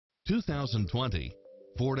2020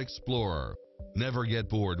 Ford Explorer. Never get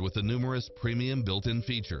bored with the numerous premium built-in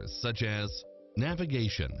features such as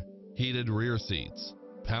navigation, heated rear seats,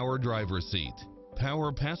 power driver seat,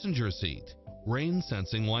 power passenger seat, rain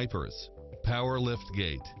sensing wipers, power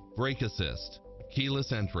liftgate, brake assist,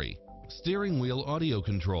 keyless entry, steering wheel audio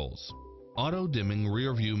controls, auto dimming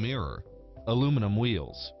rear view mirror, aluminum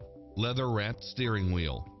wheels, leather wrapped steering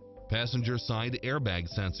wheel, passenger side airbag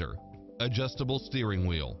sensor, adjustable steering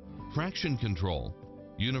wheel, traction control,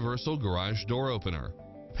 universal garage door opener,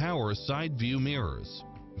 power side view mirrors,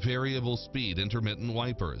 variable speed intermittent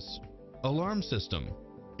wipers, alarm system,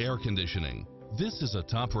 air conditioning. This is a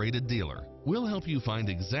top-rated dealer. We'll help you find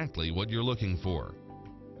exactly what you're looking for.